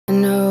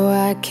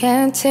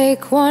can't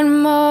take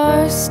one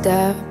more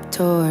step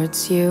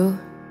towards you,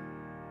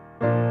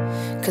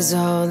 'cause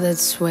all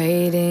that's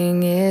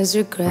waiting is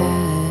regret.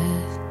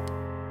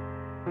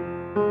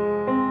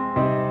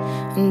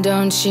 And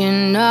don't you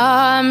know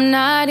I'm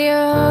not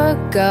your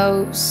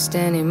ghost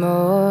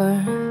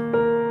anymore?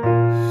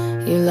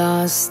 You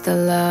lost the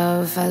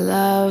love I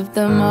loved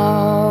the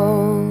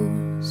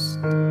most.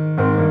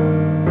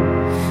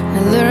 I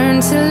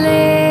learned to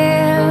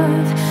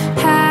live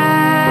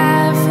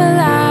half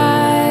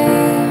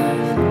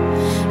alive,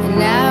 and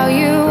now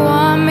you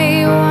want me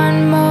one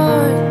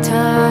more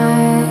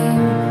time.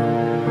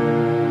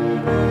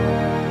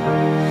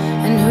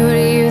 And who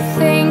do you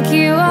think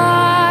you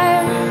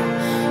are,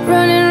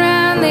 running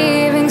around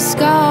leaving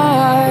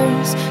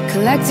scars,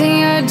 collecting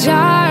your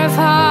jar of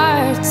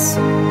hearts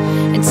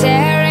and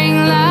tearing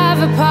love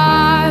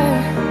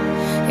apart?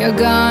 You're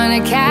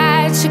gonna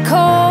catch a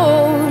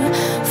cold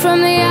from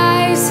the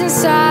ice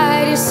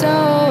inside your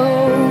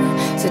soul,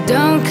 so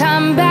don't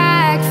come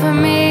back for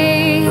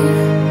me.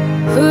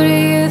 Who do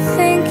you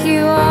think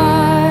you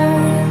are?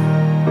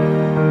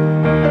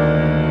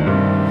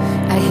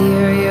 I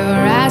hear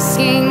you're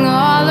asking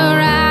all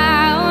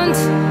around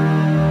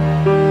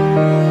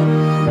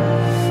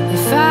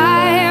if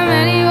I am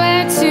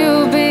anywhere to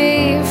be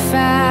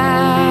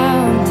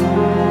found,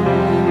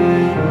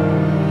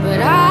 but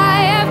I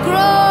have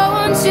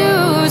grown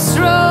too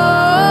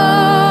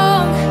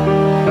strong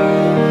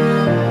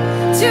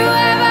to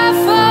ever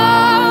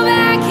fall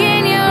back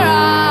in your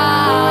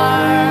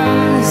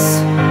arms.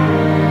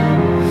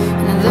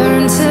 And I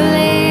learned to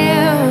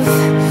live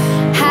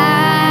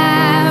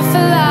half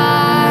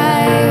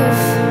alive,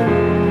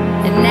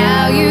 and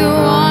now you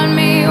want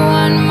me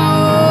one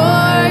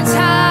more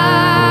time.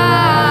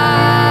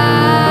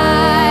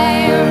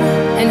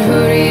 And who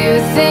do you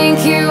think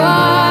you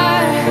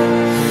are,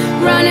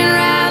 running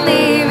around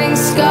leaving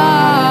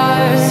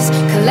scars,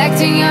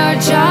 collecting your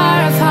jar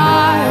of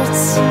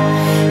hearts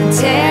and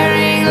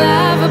tearing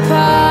love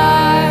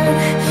apart?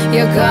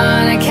 You're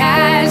gonna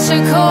catch a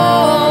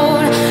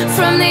cold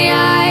from the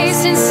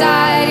ice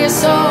inside your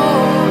soul,